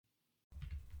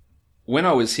when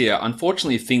I was here,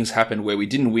 unfortunately things happened where we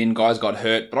didn't win, guys got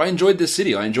hurt, but I enjoyed the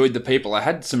city, I enjoyed the people. I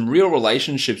had some real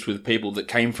relationships with people that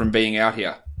came from being out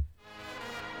here.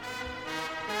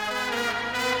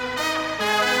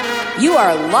 You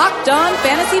are Locked On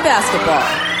Fantasy Basketball,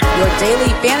 your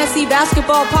daily fantasy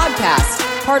basketball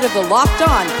podcast, part of the Locked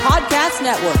On Podcast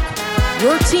Network,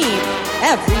 your team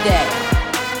every day.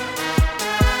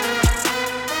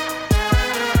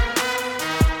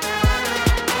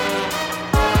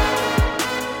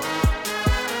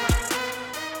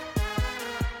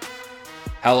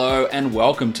 Hello and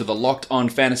welcome to the Locked On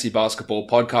Fantasy Basketball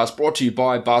podcast, brought to you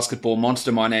by Basketball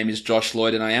Monster. My name is Josh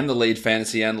Lloyd and I am the lead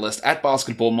fantasy analyst at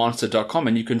basketballmonster.com,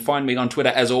 and you can find me on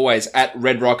Twitter as always at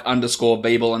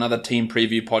redrock_Beeble. Another team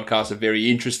preview podcast, a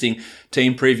very interesting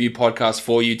team preview podcast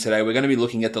for you today. We're going to be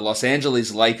looking at the Los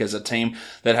Angeles Lakers, a team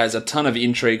that has a ton of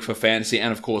intrigue for fantasy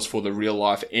and of course for the real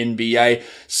life NBA.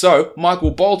 So,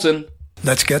 Michael Bolton.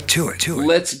 Let's get to it.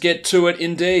 Let's get to it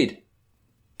indeed.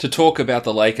 To talk about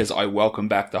the Lakers, I welcome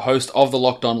back the host of the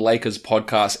Locked On Lakers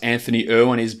podcast, Anthony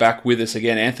Irwin, is back with us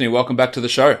again. Anthony, welcome back to the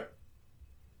show.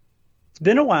 It's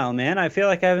been a while, man. I feel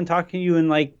like I haven't talked to you in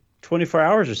like 24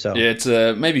 hours or so. Yeah, it's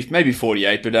maybe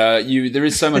 48, but there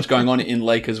is so much going on in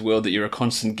Lakers world that you're a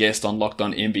constant guest on Locked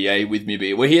On NBA with me.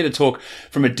 But we're here to talk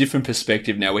from a different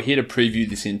perspective now. We're here to preview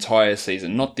this entire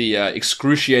season, not the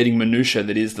excruciating minutia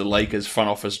that is the Lakers front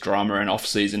office drama and off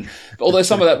season. Although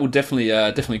some of that will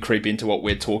definitely creep into what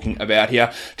we're talking about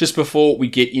here. Just before we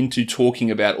get into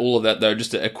talking about all of that, though,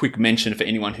 just a quick mention for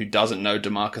anyone who doesn't know: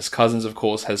 DeMarcus Cousins, of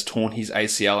course, has torn his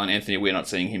ACL, and Anthony, we're not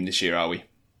seeing him this year, are we?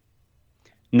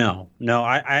 No.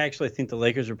 I actually think the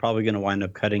Lakers are probably going to wind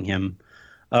up cutting him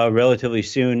relatively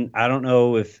soon. I don't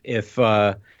know if it's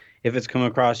come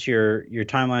across your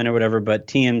timeline or whatever, but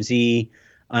TMZ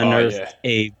unearthed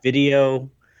a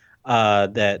video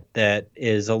that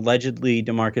is allegedly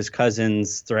DeMarcus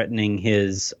Cousins threatening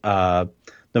his the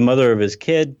mother of his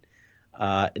kid.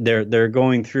 They're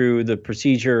going through the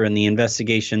procedure and the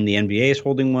investigation. The NBA is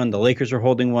holding one, the Lakers are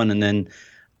holding one, and then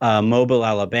Mobile,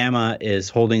 Alabama is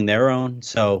holding their own.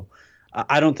 So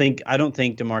I don't think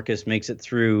DeMarcus makes it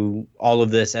through all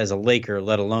of this as a Laker,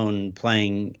 let alone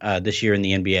playing this year in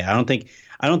the NBA.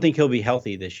 I don't think he'll be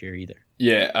healthy this year either.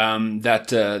 Yeah,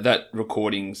 that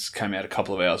recordings came out a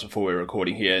couple of hours before we were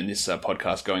recording here, and this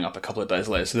podcast going up a couple of days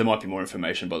later. So there might be more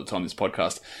information by the time this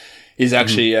podcast is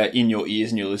actually in your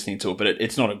ears and you're listening to it. But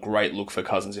it's not a great look for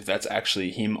Cousins if that's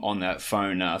actually him on that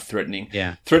phone threatening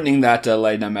that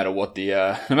lady, no matter what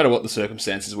the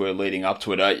circumstances were leading up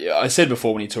to it. I said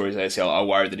before, when he tore his ACL, I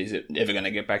worried that he's ever going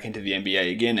to get back into the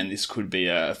NBA again, and this could be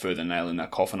a further nail in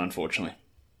that coffin, unfortunately.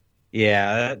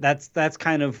 Yeah, that's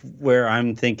kind of where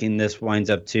I'm thinking this winds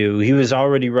up too. He was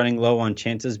already running low on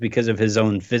chances because of his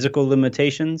own physical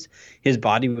limitations. His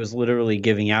body was literally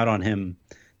giving out on him.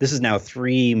 This is now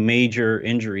 3 major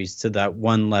injuries to that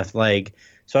one left leg.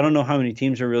 So I don't know how many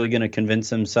teams are really going to convince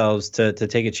themselves to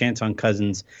take a chance on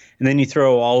Cousins. And then you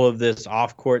throw all of this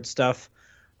off-court stuff,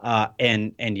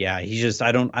 and yeah, he's just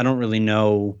I don't really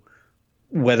know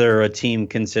whether a team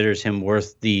considers him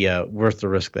worth the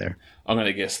risk there. I'm going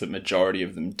to guess that majority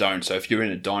of them don't. So if you're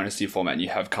in a dynasty format and you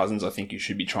have Cousins, I think you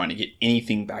should be trying to get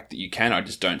anything back that you can. I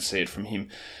just don't see it from him.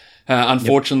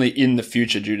 Unfortunately, in the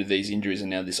future, due to these injuries and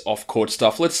now this off-court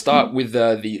stuff. Let's start with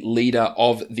the leader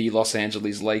of the Los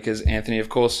Angeles Lakers, Anthony, of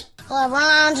course.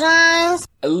 LeBron James.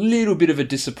 A little bit of a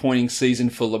disappointing season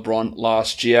for LeBron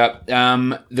last year.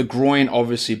 The groin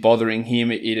obviously bothering him.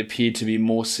 It appeared to be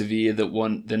more severe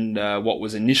than what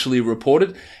was initially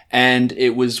reported, and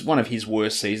it was one of his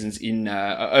worst seasons in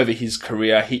over his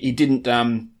career. He didn't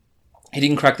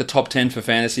crack the top 10 for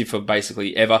fantasy for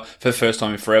basically ever, for the first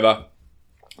time in forever.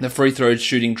 The free throw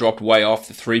shooting dropped way off.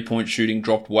 The three-point shooting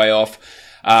dropped way off.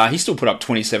 He still put up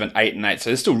 27, 8, and 8, so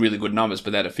they're still really good numbers,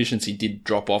 but that efficiency did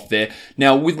drop off there.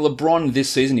 Now, with LeBron this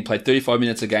season, he played 35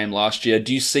 minutes a game last year.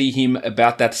 Do you see him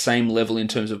about that same level in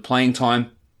terms of playing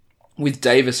time? With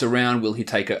Davis around, will he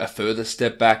take a further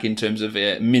step back in terms of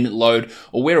minute load?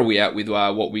 Or where are we at with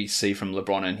what we see from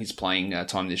LeBron and his playing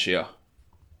time this year?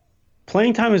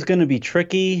 Playing time is going to be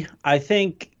tricky. I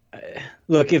think...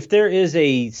 Look, if there is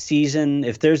a season,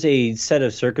 if there's a set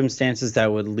of circumstances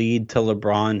that would lead to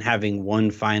LeBron having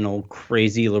one final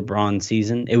crazy LeBron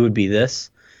season, it would be this.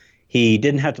 He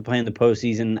didn't have to play in the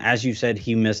postseason. As you said,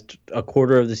 he missed a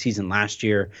quarter of the season last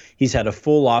year. He's had a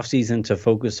full offseason to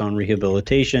focus on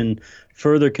rehabilitation,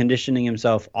 further conditioning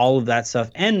himself, all of that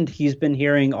stuff. And he's been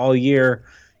hearing all year,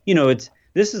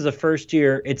 this is the first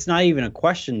year. It's not even a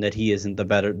question that he isn't the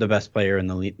best player in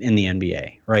the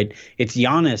NBA, right? It's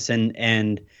Giannis,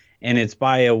 and it's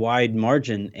by a wide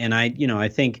margin. And I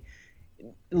think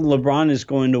LeBron is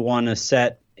going to want to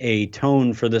set a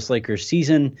tone for this Lakers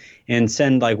season and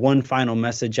send like one final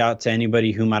message out to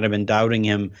anybody who might have been doubting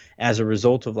him as a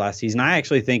result of last season. I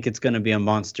actually think it's going to be a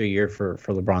monster year for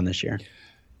LeBron this year.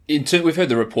 We've heard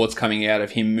the reports coming out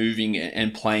of him moving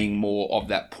and playing more of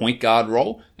that point guard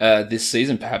role this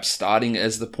season, perhaps starting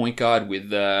as the point guard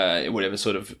with whatever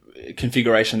sort of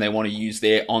configuration they want to use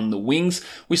there on the wings.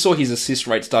 We saw his assist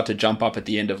rate start to jump up at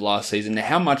the end of last season. Now,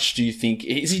 how much do you think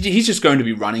he's just going to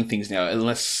be running things now,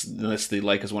 unless the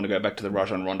Lakers want to go back to the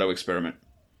Rajon Rondo experiment?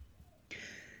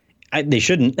 They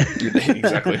shouldn't.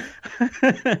 Exactly.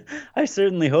 I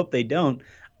certainly hope they don't.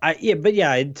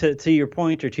 To your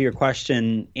point or to your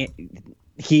question,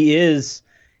 he is,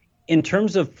 in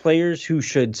terms of players who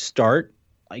should start,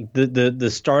 like the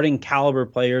starting caliber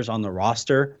players on the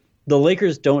roster, the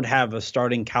Lakers don't have a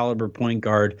starting caliber point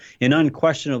guard, an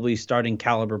unquestionably starting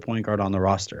caliber point guard on the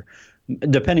roster.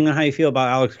 Depending on how you feel about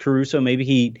Alex Caruso, maybe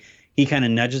he kind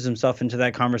of nudges himself into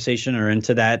that conversation or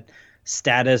into that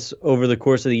status over the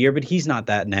course of the year, but he's not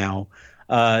that now.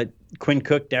 Quinn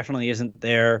Cook definitely isn't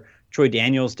there. Troy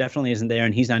Daniels definitely isn't there,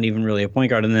 and he's not even really a point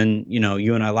guard. And then,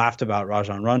 you and I laughed about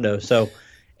Rajon Rondo. So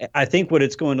I think what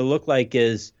it's going to look like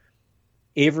is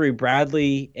Avery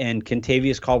Bradley and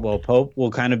Kentavious Caldwell-Pope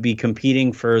will kind of be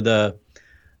competing for the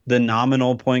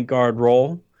nominal point guard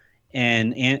role,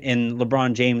 and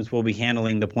LeBron James will be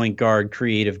handling the point guard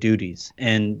creative duties.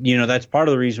 And, that's part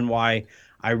of the reason why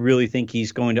I really think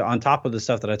he's going to, on top of the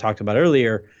stuff that I talked about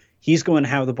earlier, he's going to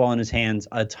have the ball in his hands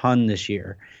a ton this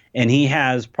year. And he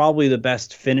has probably the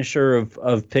best finisher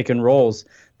of pick and rolls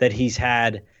that he's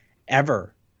had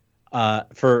ever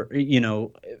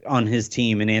on his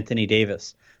team in Anthony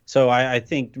Davis. So I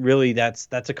think really that's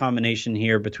a combination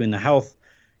here between the health,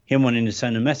 him wanting to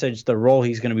send a message, the role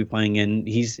he's going to be playing in.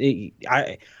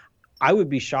 I would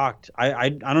be shocked. I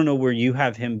don't know where you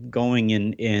have him going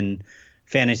in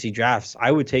fantasy drafts.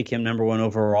 I would take him number 1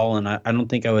 overall, and I don't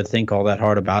think I would think all that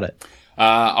hard about it.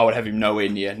 I would have him nowhere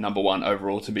near number 1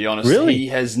 overall, to be honest. Really? He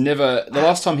has never... The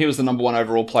last time he was the number 1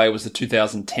 overall player was the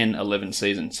 2010-11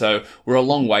 season. So we're a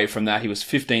long way from that. He was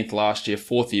 15th last year,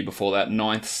 4th year before that,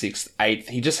 9th, 6th, 8th.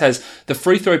 He just has... The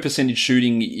free throw percentage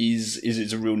shooting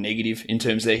is a real negative in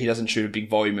terms there. He doesn't shoot a big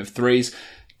volume of threes.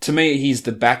 To me, he's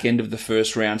the back end of the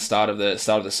first round, start of the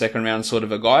second round sort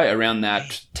of a guy, around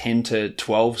that 10 to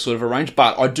 12 sort of a range.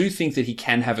 But I do think that he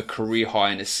can have a career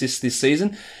high in assists this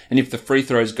season. And if the free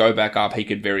throws go back up, he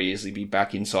could very easily be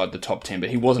back inside the top 10. But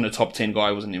he wasn't a top 10 guy.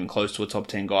 He wasn't even close to a top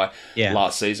 10 guy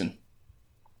last season.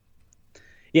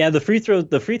 Yeah, the free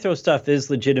throw stuff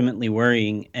is legitimately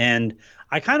worrying. And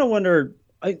I kind of wonder,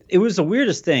 it was the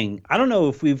weirdest thing. I don't know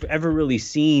if we've ever really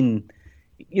seen...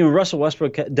 Russell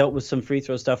Westbrook dealt with some free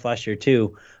throw stuff last year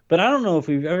too, but I don't know if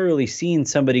we've ever really seen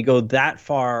somebody go that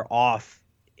far off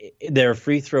their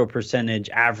free throw percentage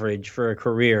average for a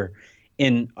career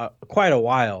in quite a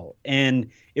while. And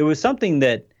it was something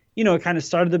that, it kind of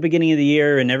started at the beginning of the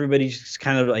year and everybody just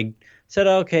kind of like said,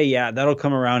 okay, yeah, that'll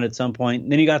come around at some point.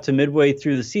 And then you got to midway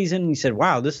through the season and you said,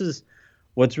 wow, this is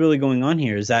what's really going on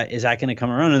here. Is that going to come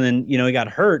around? And then, he got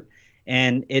hurt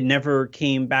and it never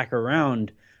came back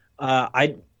around.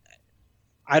 I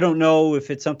don't know if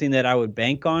it's something that I would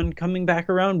bank on coming back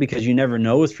around, because you never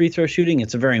know with free throw shooting.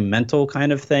 It's a very mental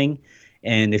kind of thing.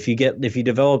 And if you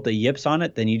develop the yips on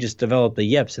it, then you just develop the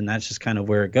yips, and that's just kind of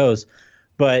where it goes.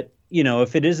 But,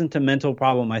 if it isn't a mental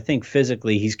problem, I think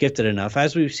physically he's gifted enough,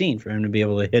 as we've seen, for him to be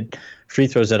able to hit free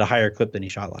throws at a higher clip than he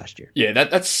shot last year. Yeah,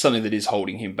 that's something that is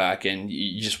holding him back, and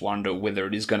you just wonder whether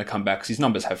it is going to come back, because his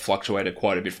numbers have fluctuated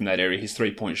quite a bit from that area. His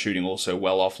three-point shooting also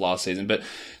well off last season. But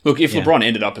look, if LeBron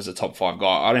ended up as a top 5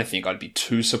 guy, I don't think I'd be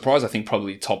too surprised. I think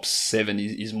probably top 7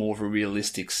 is more of a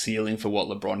realistic ceiling for what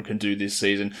LeBron can do this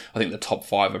season. I think the top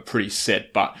 5 are pretty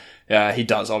set, but he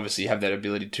does obviously have that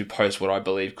ability to post what I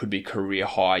believe could be career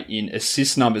high in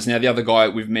assist numbers. Now, the other guy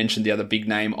we've mentioned, the other big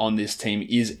name on this team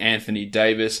is Anthony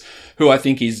Davis, who I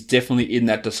think is definitely in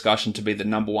that discussion to be the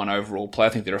number 1 overall player.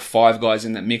 I think there are 5 guys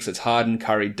in that mix. It's Harden,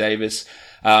 Curry, Davis,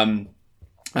 Giannis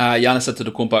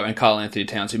Antetokounmpo, and Karl Anthony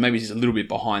Towns, who maybe is a little bit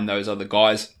behind those other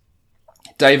guys.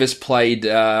 Davis played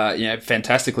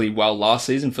fantastically well last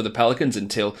season for the Pelicans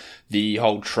until the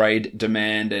whole trade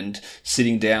demand and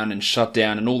sitting down and shut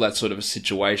down and all that sort of a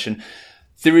situation.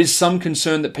 There is some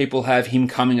concern that people have him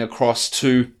coming across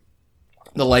to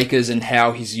the Lakers and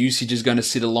how his usage is going to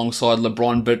sit alongside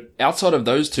LeBron. But outside of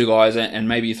those 2 guys, and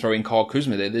maybe you throw in Kyle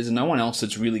Kuzma there's no one else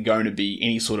that's really going to be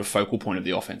any sort of focal point of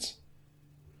the offense.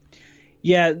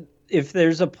 Yeah. If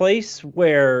there's a place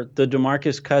where the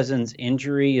DeMarcus Cousins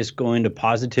injury is going to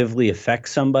positively affect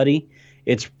somebody,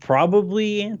 it's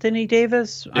probably Anthony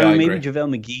Davis. Yeah, I maybe agree.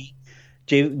 JaVale McGee.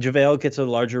 JaVale gets a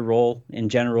larger role in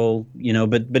general,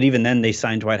 but even then they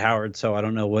signed Dwight Howard, so I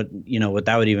don't know what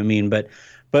that would even mean.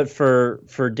 But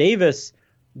for Davis,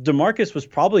 DeMarcus was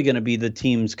probably going to be the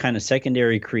team's kind of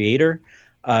secondary creator.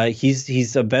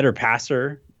 He's a better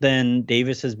passer than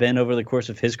Davis has been over the course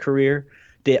of his career.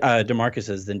 DeMarcus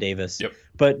is than Davis. Yep.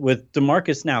 But with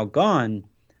DeMarcus now gone,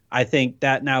 I think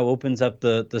that now opens up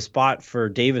the spot for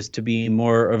Davis to be have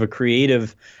more of a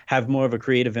creative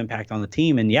impact on the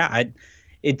team. And yeah,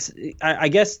 I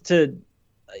guess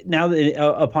now that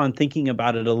upon thinking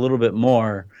about it a little bit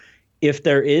more, if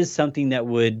there is something that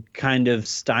would kind of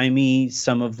stymie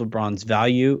some of LeBron's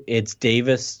value, it's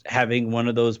Davis having one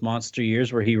of those monster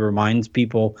years where he reminds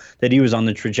people that he was on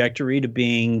the trajectory to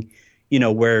being,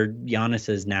 where Giannis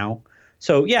is now.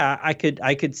 So yeah, I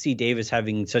could see Davis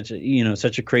having such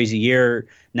a crazy year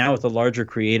now with a larger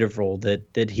creative role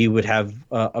that he would have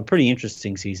a pretty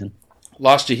interesting season.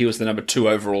 Last year, he was the number 2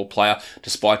 overall player,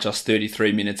 despite just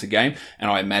 33 minutes a game, and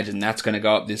I imagine that's going to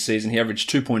go up this season. He averaged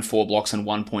 2.4 blocks and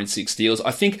 1.6 steals. I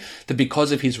think that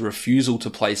because of his refusal to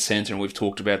play center, and we've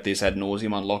talked about this ad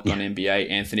nauseum on Locked On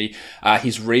NBA, Anthony,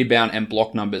 his rebound and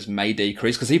block numbers may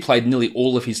decrease because he played nearly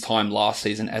all of his time last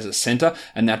season as a center,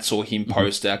 and that saw him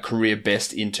post career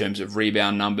best in terms of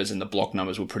rebound numbers, and the block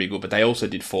numbers were pretty good, but they also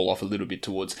did fall off a little bit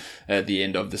towards the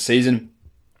end of the season.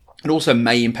 It also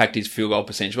may impact his field goal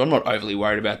percentage, but I'm not overly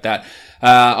worried about that.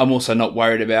 I'm also not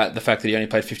worried about the fact that he only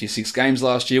played 56 games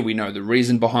last year. We know the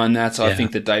reason behind that, so I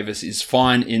think that Davis is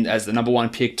fine as the number 1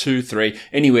 pick, 2, 3,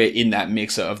 anywhere in that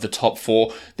mixer of the top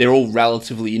 4. They're all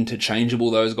relatively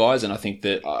interchangeable, those guys, and I think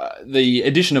that the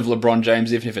addition of LeBron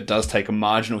James, even if it does take a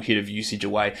marginal hit of usage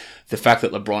away, the fact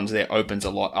that LeBron's there opens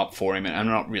a lot up for him, and I'm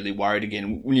not really worried.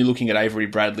 Again, when you're looking at Avery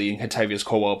Bradley and Kentavious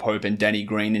Caldwell-Pope and Danny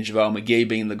Green and JaVale McGee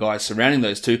being the guys surrounding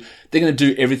those two, they're going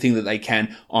to do everything that they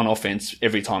can on offense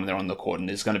every time they're on the court, and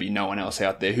there's going to be no one else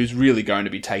out there who's really going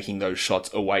to be taking those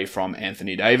shots away from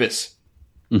Anthony Davis.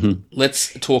 Mm-hmm.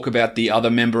 Let's talk about the other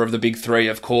member of the big three,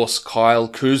 of course, Kyle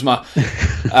Kuzma.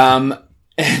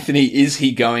 Anthony, is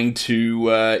he going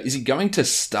to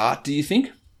start, do you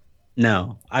think?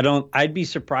 No, I don't. I'd be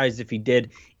surprised if he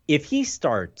did. If he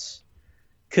starts,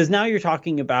 because now you're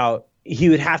talking about he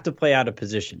would have to play out of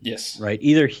position. Yes. Right?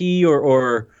 Either he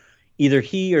or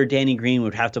Danny Green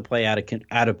would have to play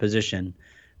out of position,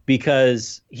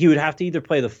 because he would have to either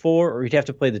play the 4 or he'd have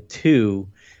to play the 2.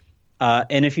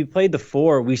 And if he played the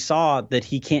 4, we saw that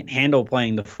he can't handle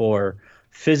playing the 4,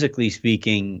 physically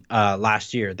speaking,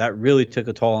 last year. That really took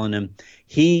a toll on him.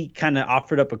 He kind of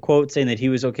offered up a quote saying that he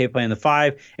was okay playing the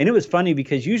 5. And it was funny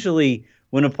because usually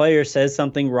when a player says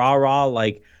something rah-rah,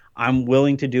 like, I'm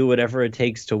willing to do whatever it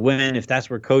takes to win. If that's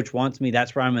where coach wants me,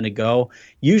 that's where I'm going to go.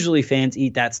 Usually fans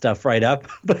eat that stuff right up.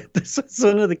 But this was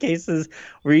one of the cases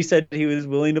where he said he was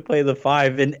willing to play the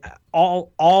 5. And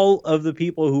all of the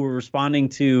people who were responding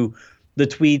to the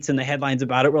tweets and the headlines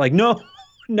about it were like, no,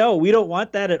 we don't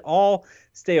want that at all.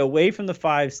 Stay away from the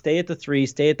 5, stay at the 3,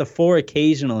 stay at the 4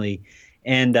 occasionally.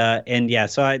 And yeah,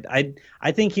 so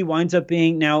I think he winds up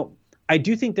being now. I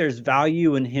do think there's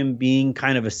value in him being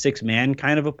kind of a 6-man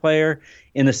kind of a player,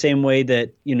 in the same way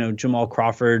that, Jamal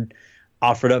Crawford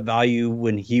offered up value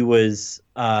when he was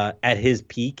at his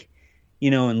peak,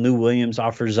 and Lou Williams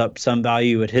offers up some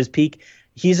value at his peak.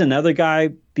 He's another guy,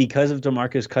 because of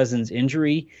DeMarcus Cousins'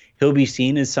 injury, he'll be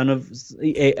seen as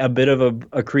a bit of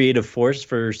a creative force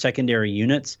for secondary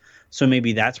units. So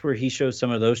maybe that's where he shows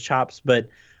some of those chops. But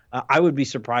I would be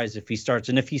surprised if he starts.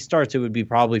 And if he starts, it would be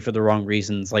probably for the wrong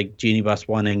reasons, like Jeannie Buss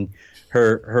wanting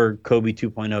her Kobe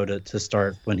 2.0 to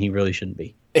start when he really shouldn't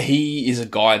be. He is a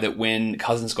guy that when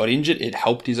Cousins got injured, it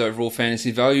helped his overall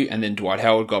fantasy value, and then Dwight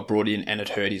Howard got brought in and it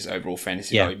hurt his overall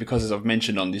fantasy value. Because, as I've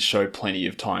mentioned on this show plenty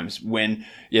of times,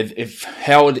 if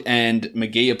Howard and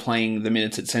McGee are playing the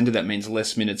minutes at center, that means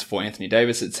less minutes for Anthony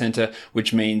Davis at center,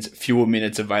 which means fewer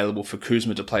minutes available for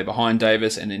Kuzma to play behind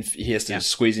Davis, and then he has to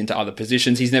squeeze into other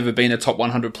positions. He's never been a top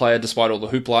 100 player despite all the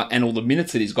hoopla and all the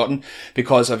minutes that he's gotten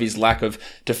because of his lack of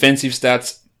defensive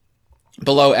stats.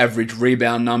 Below average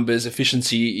rebound numbers,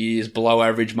 efficiency is below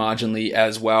average marginally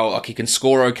as well. Like, he can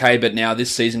score okay, but now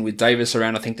this season with Davis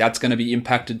around, I think that's going to be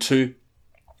impacted too.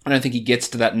 I don't think he gets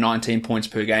to that 19 points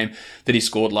per game that he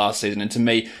scored last season. And to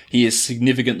me, he is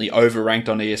significantly overranked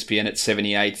on ESPN at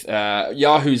 78th.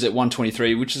 Yahoo's at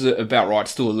 123, which is about right,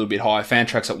 still a little bit high.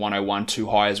 Fantrax at 101, too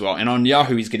high as well. And on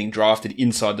Yahoo, he's getting drafted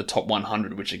inside the top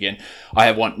 100, which again,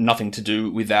 I want nothing to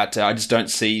do with that. I just don't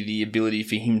see the ability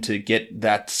for him to get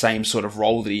that same sort of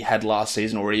role that he had last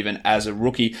season, or even as a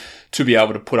rookie, to be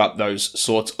able to put up those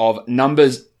sorts of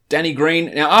numbers. Danny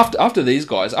Green. Now, after these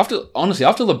guys, after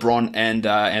LeBron and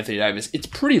Anthony Davis, it's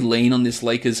pretty lean on this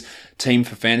Lakers team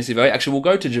for fantasy value. Actually, we'll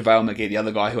go to JaVale McGee, the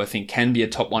other guy who I think can be a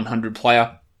top 100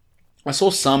 player. I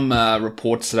saw some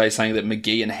reports today saying that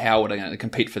McGee and Howard are going to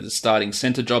compete for the starting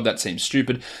center job. That seems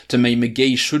stupid. To me,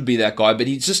 McGee should be that guy, but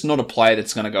he's just not a player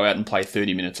that's going to go out and play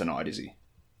 30 minutes a night, is he?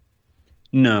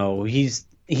 No, he's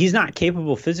not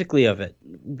capable physically of it.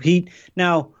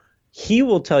 He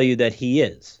will tell you that he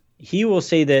is. He will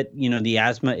say that, the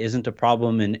asthma isn't a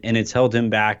problem and it's held him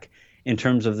back in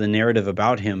terms of the narrative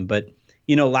about him. But,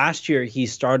 last year he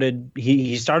started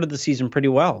the season pretty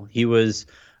well. He was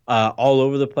all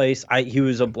over the place. He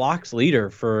was a blocks leader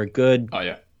for a good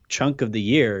chunk of the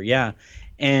year. Yeah.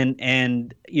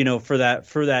 And for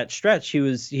that stretch,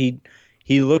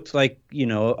 he looked like,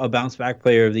 a bounce back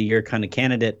player of the year kind of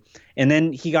candidate. And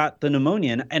then he got the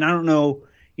pneumonia. And I don't know,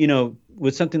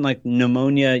 with something like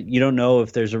pneumonia, you don't know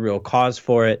if there's a real cause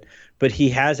for it, but he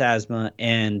has asthma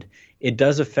and it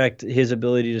does affect his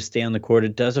ability to stay on the court.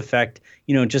 It does affect,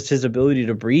 just his ability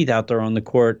to breathe out there on the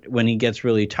court when he gets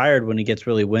really tired, when he gets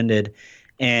really winded.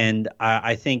 And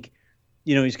I think,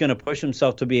 he's going to push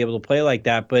himself to be able to play like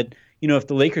that. But, if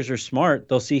the Lakers are smart,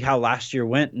 they'll see how last year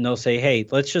went and they'll say, hey,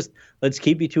 let's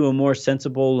keep you to a more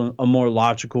sensible, a more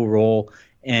logical role.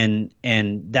 And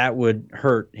that would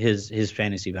hurt his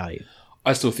fantasy value.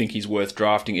 I still think he's worth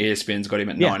drafting. ESPN's got him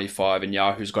at 95 and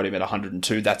Yahoo's got him at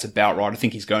 102. That's about right. I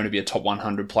think he's going to be a top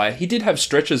 100 player. He did have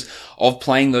stretches of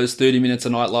playing those 30 minutes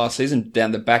a night last season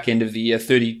down the back end of the year,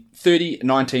 30,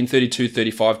 19, 32,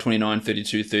 35, 29,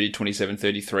 32, 30, 27,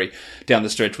 33 down the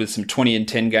stretch with some 20 and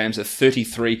 10 games, a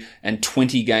 33 and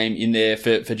 20 game in there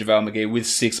for JaVale McGee with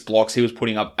 6 blocks. He was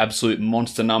putting up absolute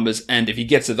monster numbers. And if he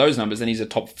gets to those numbers, then he's a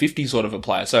top 50 sort of a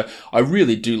player. So I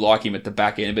really do like him at the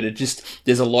back end, but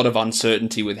there's a lot of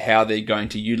uncertainty with how they're going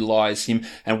to utilize him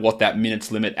and what that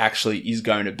minutes limit actually is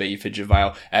going to be for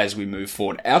JaVale as we move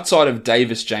forward. Outside of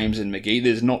Davis, James and McGee,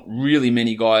 there's not really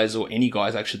many guys or any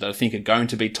guys actually that I think are going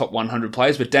to be top 100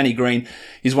 players, but Danny Green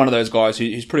is one of those guys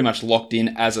who's pretty much locked in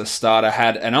as a starter,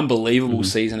 had an unbelievable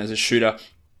season as a shooter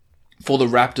for the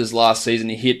Raptors last season.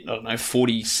 He hit,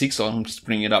 46, I'm just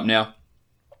bringing it up now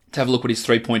to have a look what his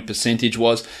 3-point percentage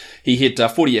was. He hit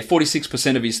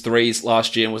 46% of his threes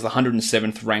last year and was the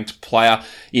 107th ranked player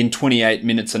in 28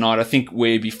 minutes a night. I think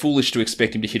we'd be foolish to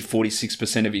expect him to hit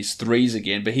 46% of his threes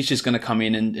again, but he's just going to come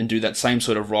in and do that same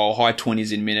sort of role, high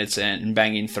 20s in minutes and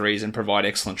bang in threes and provide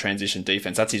excellent transition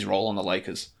defense. That's his role on the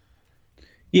Lakers.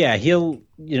 Yeah, he'll,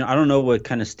 I don't know what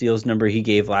kind of steals number he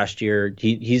gave last year.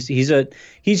 He's a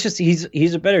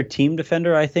better team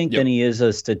defender, I think, than he is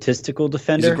a statistical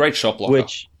defender. He's a great shot blocker.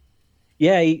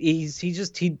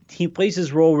 He plays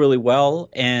his role really well,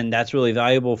 and that's really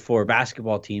valuable for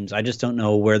basketball teams. I just don't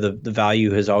know where the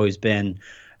value has always been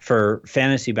for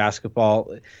fantasy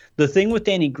basketball. The thing with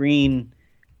Danny Green,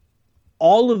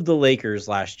 all of the Lakers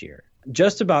last year,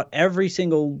 just about every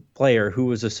single player who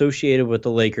was associated with the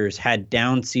Lakers had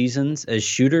down seasons as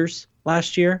shooters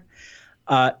last year.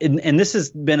 And this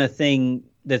has been a thing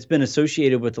that's been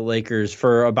associated with the Lakers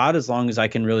for about as long as I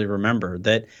can really remember,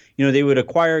 that, they would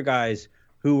acquire guys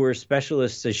who were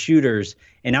specialists as shooters,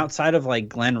 and outside of like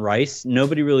Glenn Rice,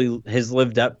 nobody really has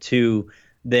lived up to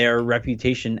their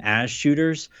reputation as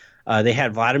shooters. They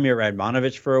had Vladimir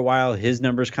Radmanovich for a while. His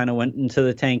numbers kind of went into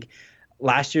the tank.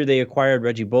 Last year, they acquired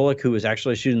Reggie Bullock, who was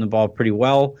actually shooting the ball pretty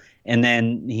well. And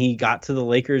then he got to the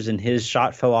Lakers and his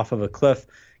shot fell off of a cliff.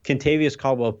 Kentavious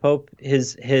Caldwell-Pope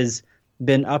has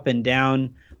been up and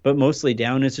down, but mostly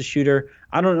down as a shooter.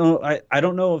 I don't know. I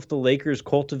don't know if the Lakers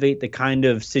cultivate the kind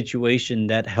of situation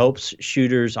that helps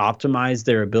shooters optimize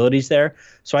their abilities there.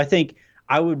 So I think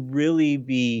I would really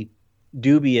be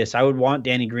dubious. I would want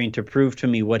Danny Green to prove to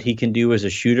me what he can do as a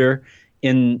shooter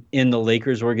in the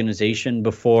Lakers organization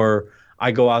before I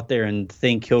go out there and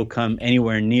think he'll come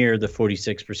anywhere near the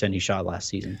 46% he shot last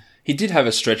season. He did have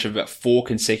a stretch of about 4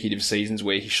 consecutive seasons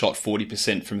where he shot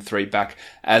 40% from 3 back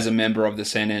as a member of the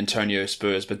San Antonio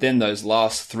Spurs. But then those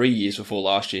last 3 years before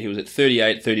last year, he was at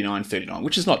 38, 39, 39,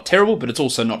 which is not terrible, but it's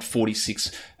also not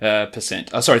 46%.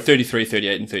 33,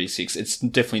 38, and 36. It's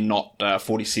definitely not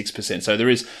 46%. So there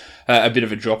is a bit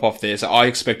of a drop-off there. So I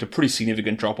expect a pretty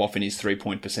significant drop-off in his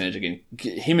 3-point percentage. Again,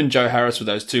 him and Joe Harris were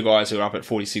those two guys who are up at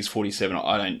 46, 47.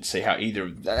 I don't see how either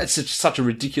of that's such a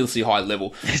ridiculously high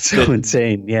level. It's so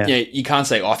insane, yeah. Yeah, you can't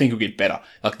say, I think it'll get better.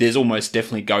 Like, there's almost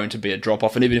definitely going to be a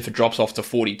drop-off. And even if it drops off to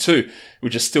 42,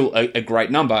 which is still a great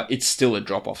number, it's still a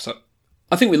drop-off. So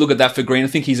I think we look at that for Green. I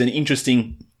think he's an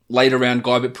interesting later round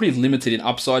guy, but pretty limited in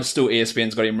upside. Still,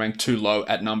 ESPN's got him ranked too low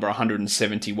at number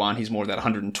 171. He's more of that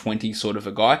 120 sort of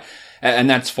a guy. And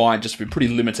that's fine, just pretty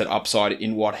limited upside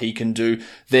in what he can do.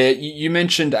 There, you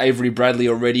mentioned Avery Bradley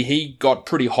already. He got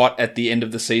pretty hot at the end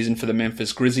of the season for the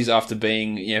Memphis Grizzlies after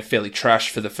being fairly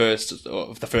trash for the first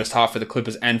half for the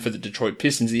Clippers and for the Detroit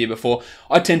Pistons the year before.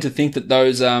 I tend to think that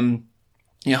those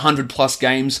 100-plus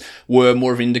games were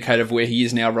more of an indicator of where he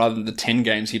is now rather than the 10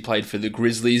 games he played for the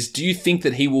Grizzlies. Do you think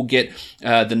that he will get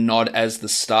the nod as the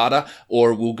starter,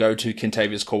 or will go to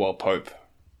Kentavious Caldwell-Pope?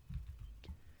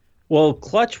 Well,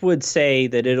 Clutch would say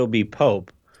that it'll be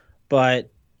Pope, but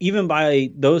even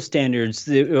by those standards,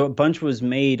 a bunch was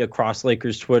made across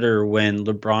Lakers Twitter when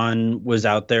LeBron was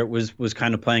out there, was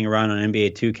kind of playing around on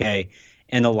NBA 2K,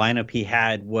 and the lineup he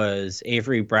had was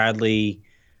Avery Bradley,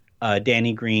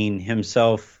 Danny Green,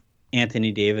 himself,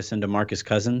 Anthony Davis, and DeMarcus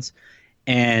Cousins.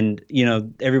 And,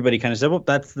 everybody kind of said, well,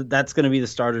 that's going to be the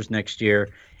starters next year.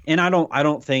 And I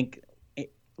don't think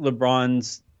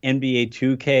LeBron's NBA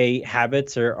 2K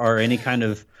habits are any kind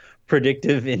of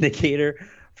predictive indicator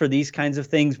for these kinds of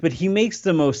things, but he makes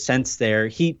the most sense there.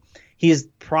 He is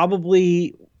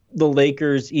probably the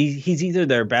Lakers. He's either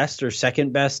their best or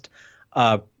second best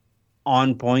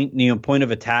on point, point of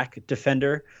attack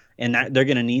defender, and that they're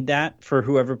going to need that for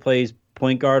whoever plays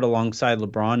point guard alongside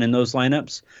LeBron in those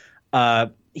lineups.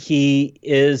 He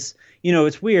is,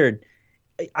 it's weird.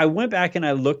 I went back and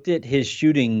I looked at his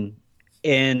shooting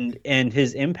and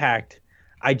his impact.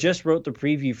 I just wrote the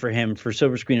preview for him for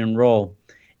Silver Screen and Roll,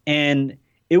 and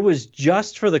it was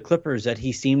just for the Clippers that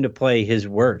he seemed to play his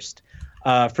worst.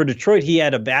 For Detroit, he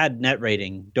had a bad net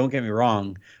rating, don't get me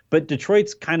wrong, but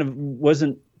Detroit's kind of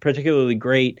wasn't particularly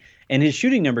great, and his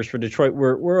shooting numbers for Detroit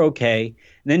were okay.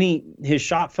 And then his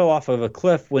shot fell off of a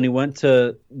cliff when he went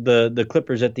to the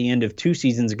Clippers at the end of 2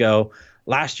 seasons ago.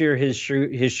 Last year, his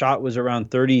shot was around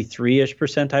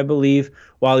 33-ish%, I believe,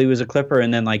 while he was a Clipper.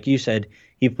 And then, like you said,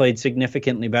 he played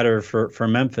significantly better for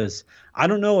Memphis. I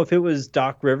don't know if it was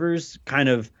Doc Rivers kind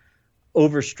of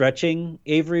overstretching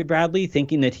Avery Bradley,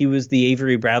 thinking that he was the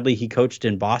Avery Bradley he coached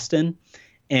in Boston,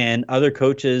 and other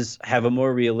coaches have a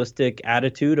more realistic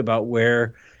attitude about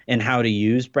where and how to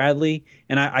use Bradley.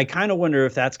 And I kind of wonder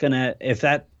if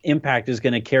that impact is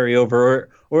going to carry over,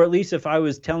 or at least if I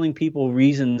was telling people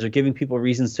reasons or giving people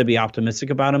reasons to be optimistic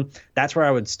about him, that's where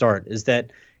I would start, is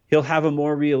that he'll have a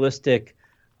more realistic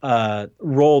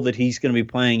role that he's going to be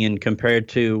playing in compared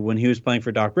to when he was playing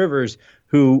for Doc Rivers,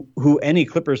 who any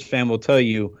Clippers fan will tell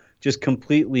you just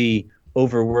completely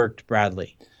overworked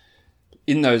Bradley.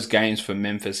 In those games for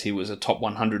Memphis, he was a top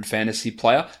 100 fantasy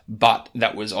player, but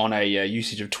that was on a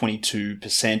usage of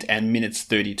 22% and minutes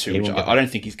 32, which I don't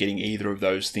think he's getting either of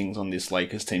those things on this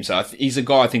Lakers team. So he's a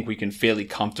guy I think we can fairly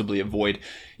comfortably avoid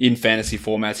in fantasy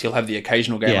formats. He'll have the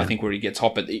occasional game, I think, where he gets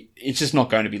hot, but it's just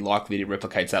not going to be likely he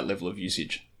replicates that level of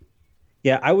usage.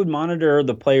 Yeah, I would monitor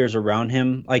the players around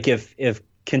him. Like if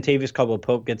Kentavious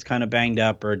Caldwell-Pope gets kind of banged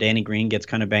up or Danny Green gets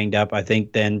kind of banged up, I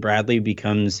think then Bradley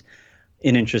becomes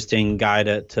an interesting guy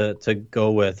to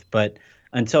go with. But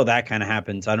until that kind of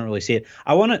happens, I don't really see it.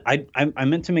 I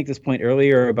meant to make this point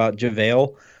earlier about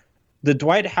JaVale. The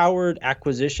Dwight Howard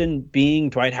acquisition,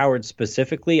 being Dwight Howard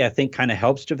specifically, I think kind of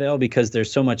helps JaVale because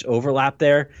there's so much overlap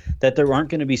there that there aren't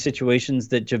going to be situations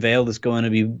that JaVale is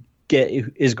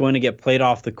going to get played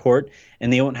off the court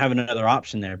and they won't have another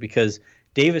option there because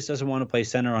Davis doesn't want to play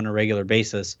center on a regular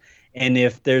basis. And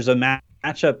if there's a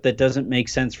matchup that doesn't make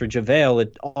sense for JaVale,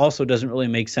 it also doesn't really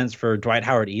make sense for Dwight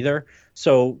Howard either.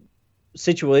 So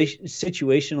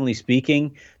situationally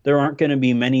speaking, there aren't going to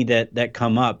be many that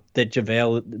come up that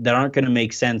aren't going to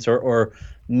make sense or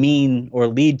mean or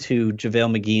lead to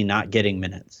JaVale McGee not getting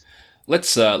minutes.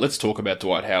 Let's talk about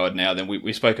Dwight Howard now. Then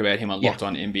we spoke about him on Locked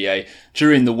On NBA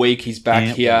during the week. He's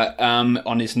back here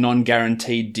on his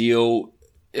non-guaranteed deal.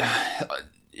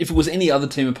 If it was any other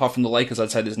team apart from the Lakers, I'd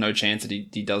say there's no chance that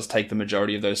he does take the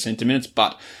majority of those center minutes,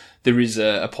 but there is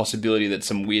a possibility that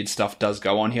some weird stuff does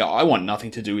go on here. I want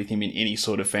nothing to do with him in any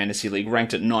sort of fantasy league.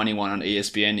 Ranked at 91 on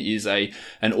ESPN is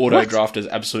an auto drafter's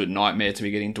absolute nightmare to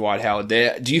be getting Dwight Howard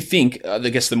there. Do you think, I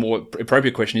guess the more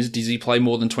appropriate question is, does he play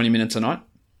more than 20 minutes a night?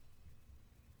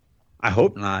 I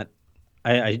hope not.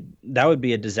 That would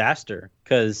be a disaster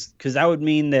because that would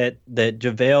mean that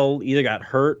JaVale either got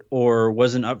hurt or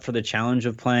wasn't up for the challenge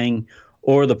of playing,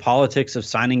 or the politics of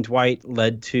signing Dwight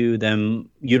led to them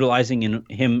utilizing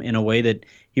him in a way that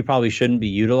he probably shouldn't be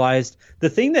utilized. The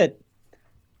thing that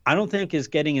I don't think is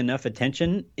getting enough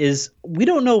attention is we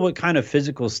don't know what kind of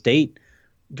physical state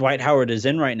Dwight Howard is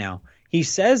in right now. He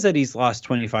says that he's lost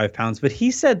 25 pounds, but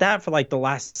he said that for like the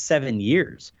last 7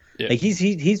 years. Yeah. Like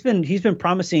he's been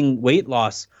promising weight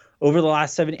loss over the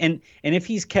last 7. And if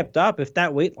he's kept up, if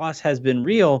that weight loss has been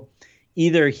real,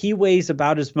 either he weighs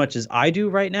about as much as I do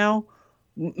right now,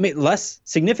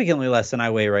 significantly less than I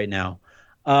weigh right now,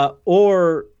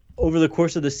 or over the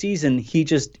course of the season, he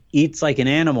just eats like an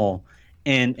animal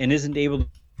and isn't able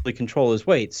to control his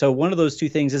weight. So one of those two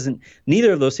things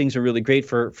neither of those things are really great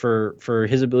for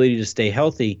his ability to stay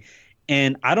healthy.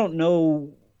 And I don't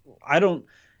know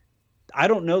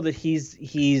that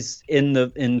he's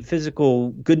in physical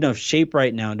good enough shape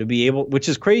right now to be able, which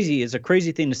is crazy. It's a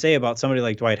crazy thing to say about somebody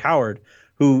like Dwight Howard,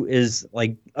 who is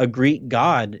like a Greek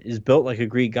god, is built like a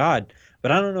Greek god.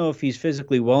 But I don't know if he's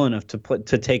physically well enough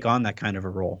to take on that kind of a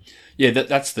role. Yeah,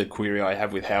 that's the query I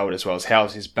have with Howard as well. Is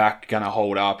how's his back going to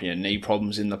hold up? Knee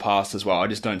problems in the past as well. I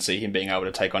just don't see him being able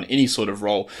to take on any sort of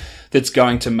role that's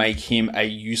going to make him a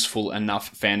useful enough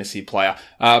fantasy player.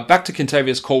 Back to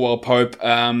Kentavious Caldwell-Pope.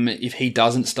 If he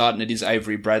doesn't start and it is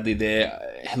Avery Bradley there,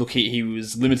 look, he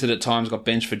was limited at times, got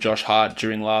benched for Josh Hart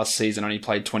during last season, only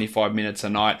played 25 minutes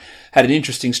a night. Had an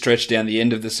interesting stretch down the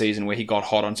end of the season where he got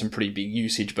hot on some pretty big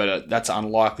usage, but that's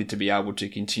unlikely to be able to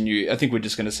continue. I think we're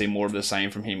just going to see more of the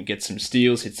same from him. Get some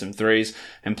steals, hit some threes,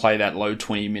 and play that low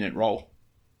 20-minute role.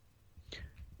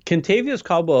 Kentavious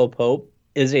Caldwell-Pope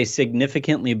is a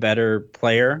significantly better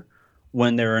player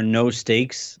when there are no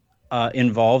stakes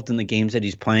involved in the games that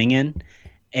he's playing in.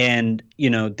 And,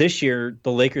 this year,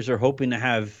 the Lakers are hoping to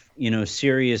have,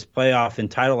 serious playoff and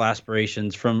title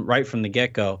aspirations from the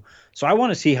get-go. So I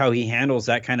want to see how he handles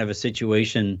that kind of a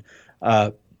situation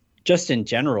just in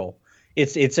general.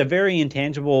 It's a very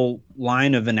intangible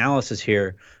line of analysis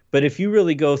here. But if you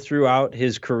really go throughout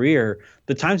his career,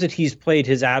 the times that he's played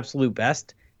his absolute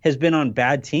best has been on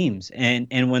bad teams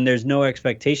and when there's no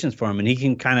expectations for him. And he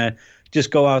can kind of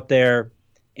just go out there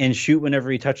and shoot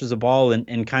whenever he touches the ball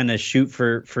and kind of shoot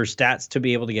for stats to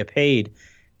be able to get paid.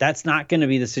 That's not going to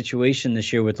be the situation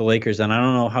this year with the Lakers, and I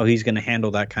don't know how he's going to handle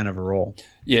that kind of a role.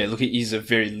 Yeah, look, he's a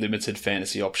very limited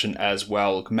fantasy option as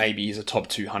well. Maybe he's a top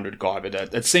 200 guy, but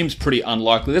that seems pretty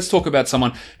unlikely. Let's talk about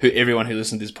someone who everyone who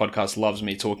listens to this podcast loves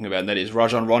me talking about, and that is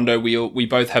Rajon Rondo. We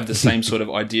both have the same sort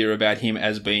of idea about him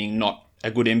as being not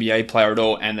a good NBA player at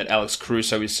all, and that Alex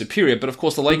Caruso is superior, but of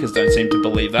course the Lakers don't seem to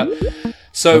believe that.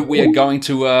 So we are going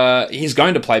to, he's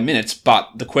going to play minutes, but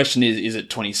the question is it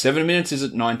 27 minutes? Is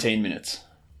it 19 minutes?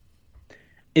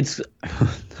 It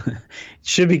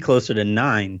should be closer to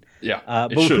 9. Yeah,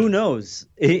 but who knows?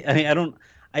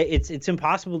 It's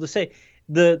impossible to say.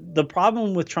 The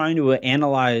problem with trying to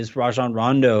analyze Rajon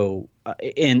Rondo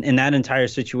in that entire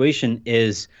situation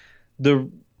is the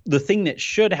thing that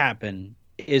should happen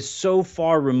is so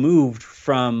far removed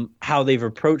from how they've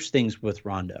approached things with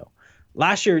Rondo.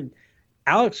 Last year,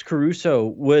 Alex Caruso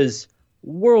was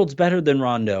worlds better than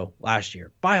Rondo last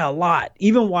year by a lot.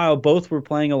 Even while both were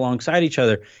playing alongside each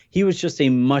other, he was just a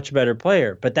much better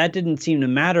player. But that didn't seem to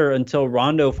matter until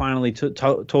Rondo finally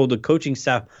told the coaching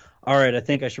staff, all right, I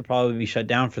think I should probably be shut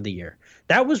down for the year.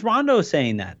 That was Rondo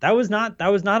saying that. That was not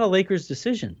a Lakers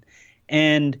decision.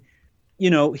 And,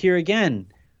 here again,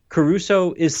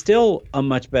 Caruso is still a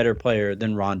much better player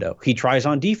than Rondo. He tries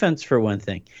on defense for one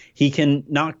thing. He can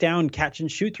knock down catch and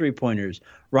shoot three-pointers.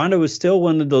 Rondo is still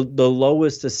one of the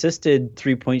lowest assisted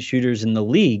three-point shooters in the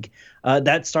league.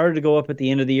 That started to go up at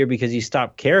the end of the year because he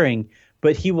stopped caring,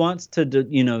 but he wants to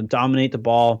dominate the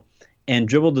ball and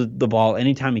dribble the ball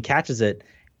anytime he catches it.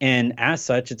 And as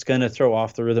such, it's going to throw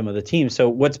off the rhythm of the team. So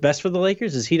what's best for the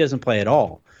Lakers is he doesn't play at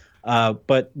all.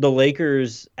 But the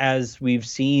Lakers, as we've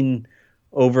seen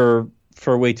for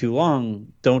way too long,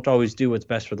 don't always do what's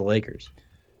best for the Lakers.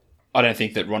 I don't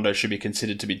think that Rondo should be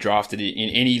considered to be drafted in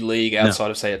any league outside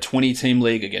of, say, a 20-team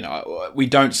league. Again, we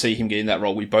don't see him getting that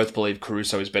role. We both believe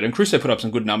Caruso is better. And Caruso put up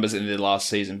some good numbers in the last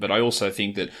season, but I also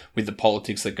think that with the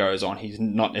politics that goes on, he's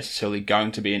not necessarily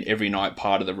going to be an every-night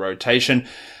part of the rotation.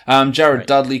 Jared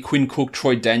Dudley, Quinn Cook,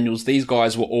 Troy Daniels, these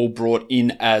guys were all brought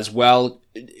in as well.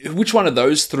 Which one of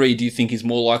those three do you think is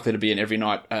more likely to be an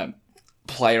every-night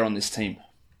player on this team?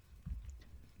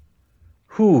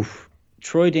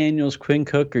 Troy Daniels, Quinn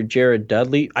Cook, or Jared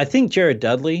Dudley? I think Jared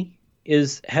Dudley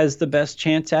has the best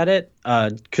chance at it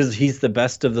because he's the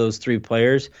best of those three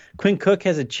players. Quinn Cook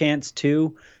has a chance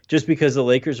too, just because the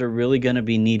Lakers are really going to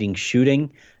be needing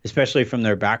shooting, especially from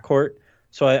their backcourt.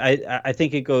 So I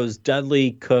think it goes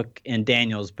Dudley, Cook, and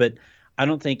Daniels, but I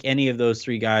don't think any of those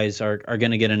three guys are going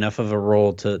to get enough of a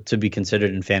role to be considered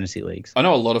in fantasy leagues. I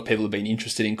know a lot of people have been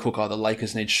interested in Cook. The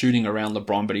Lakers need shooting around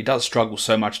LeBron, but he does struggle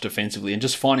so much defensively. And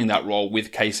just finding that role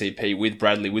with KCP, with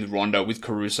Bradley, with Rondo, with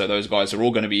Caruso, those guys are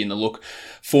all going to be in the look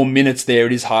for minutes there.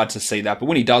 It is hard to see that. But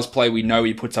when he does play, we know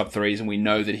he puts up threes, and we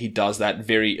know that he does that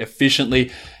very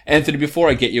efficiently. Anthony, before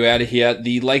I get you out of here,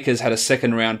 the Lakers had a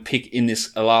second-round pick in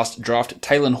this last draft,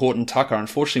 Talen Horton-Tucker.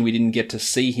 Unfortunately, we didn't get to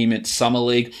see him at Summer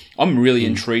League. I'm really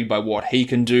intrigued by what he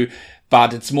can do,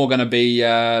 but it's more going to be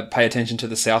pay attention to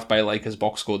the South Bay Lakers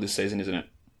box score this season, isn't it?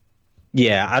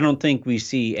 Yeah, I don't think we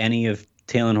see any of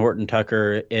Talen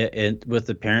Horton-Tucker with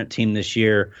the parent team this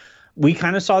year. We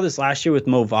kind of saw this last year with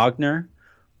Mo Wagner,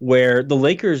 where the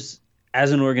Lakers,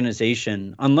 as an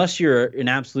organization, unless you're an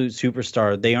absolute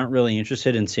superstar, they aren't really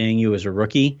interested in seeing you as a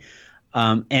rookie.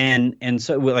 And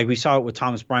so like we saw it with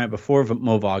Thomas Bryant before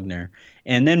Mo Wagner.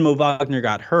 And then Mo Wagner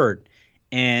got hurt.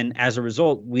 And as a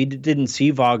result, we didn't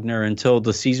see Wagner until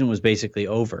the season was basically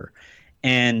over.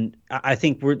 And I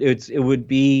think it would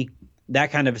be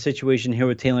that kind of a situation here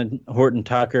with Talen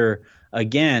Horton-Tucker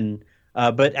again.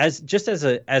 But as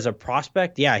a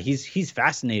prospect, yeah, he's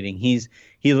fascinating.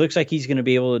 He looks like he's going to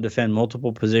be able to defend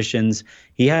multiple positions.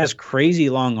 He has crazy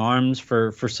long arms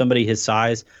for somebody his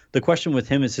size. The question with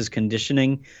him is his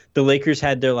conditioning. The Lakers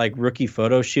had their rookie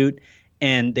photo shoot,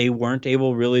 and they weren't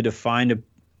able really to find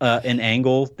an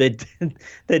angle that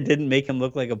didn't make him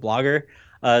look like a blogger.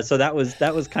 So that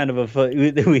was kind of a fun.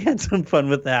 We had some fun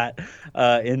with that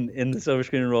in the Silver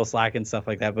Screen and Roll Slack and stuff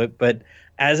like that. But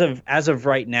as of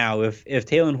right now, if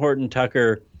Talen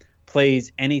Horton-Tucker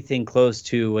plays anything close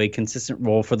to a consistent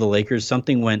role for the Lakers,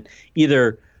 something went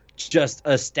either just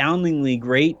astoundingly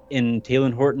great in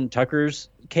Talen Horton-Tucker's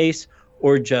case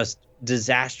or just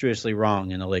disastrously wrong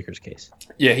in the Lakers' case.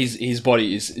 Yeah, his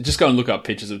body is, just go and look up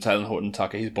pictures of Talen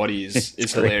Horton-Tucker. His body is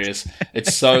hilarious.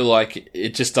 It's so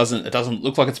it doesn't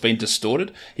look like it's been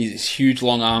distorted. He's huge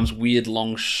long arms, weird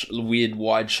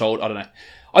wide shoulder. I don't know.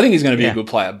 I think he's going to be a good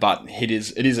player, but it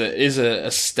is a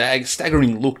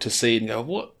staggering look to see and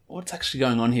go, what's actually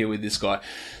going on here with this guy?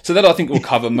 So that I think will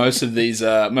cover most of these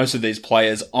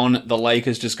players on the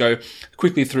Lakers. Just go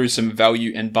quickly through some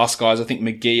value and bust guys. I think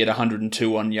McGee at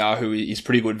 102 on Yahoo is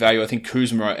pretty good value. I think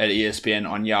Kuzma at ESPN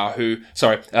on Yahoo,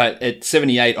 at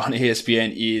 78 on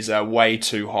ESPN is way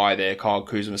too high there, Kyle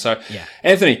Kuzma. So yeah.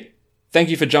 Anthony, thank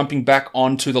you for jumping back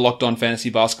onto the Locked On Fantasy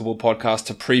Basketball Podcast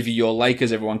to preview your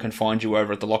Lakers. Everyone can find you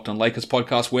over at the Locked On Lakers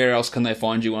Podcast. Where else can they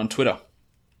find you on Twitter?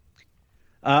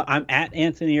 I'm at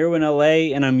Anthony Irwin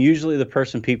LA, and I'm usually the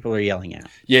person people are yelling at.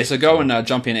 Yeah, so go and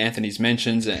jump in Anthony's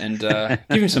mentions and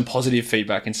give him some positive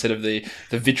feedback instead of the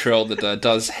vitriol that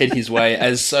does head his way,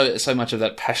 as so much of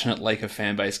that passionate Laker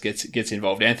fan base gets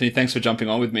involved. Anthony, thanks for jumping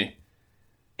on with me.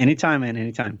 Anytime, man,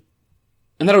 anytime.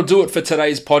 And that'll do it for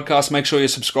today's podcast. Make sure you're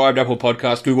subscribed to Apple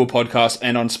Podcasts, Google Podcasts,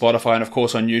 and on Spotify, and of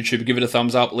course on YouTube. Give it a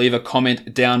thumbs up. Leave a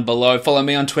comment down below. Follow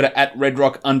me on Twitter at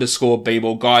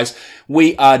redrock_bball. Guys,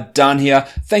 we are done here.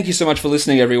 Thank you so much for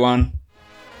listening, everyone.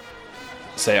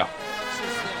 See ya.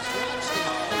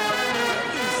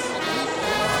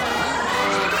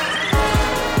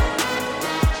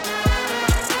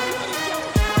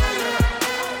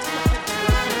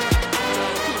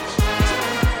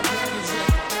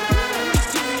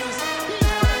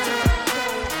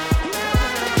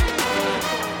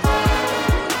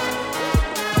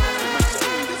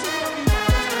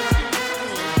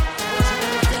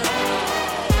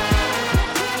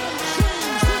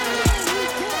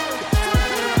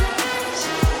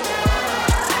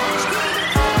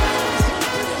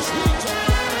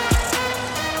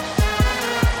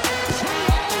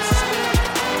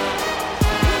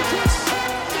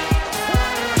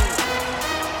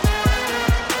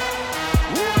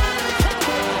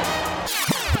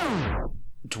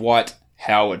 Dwight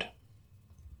Howard.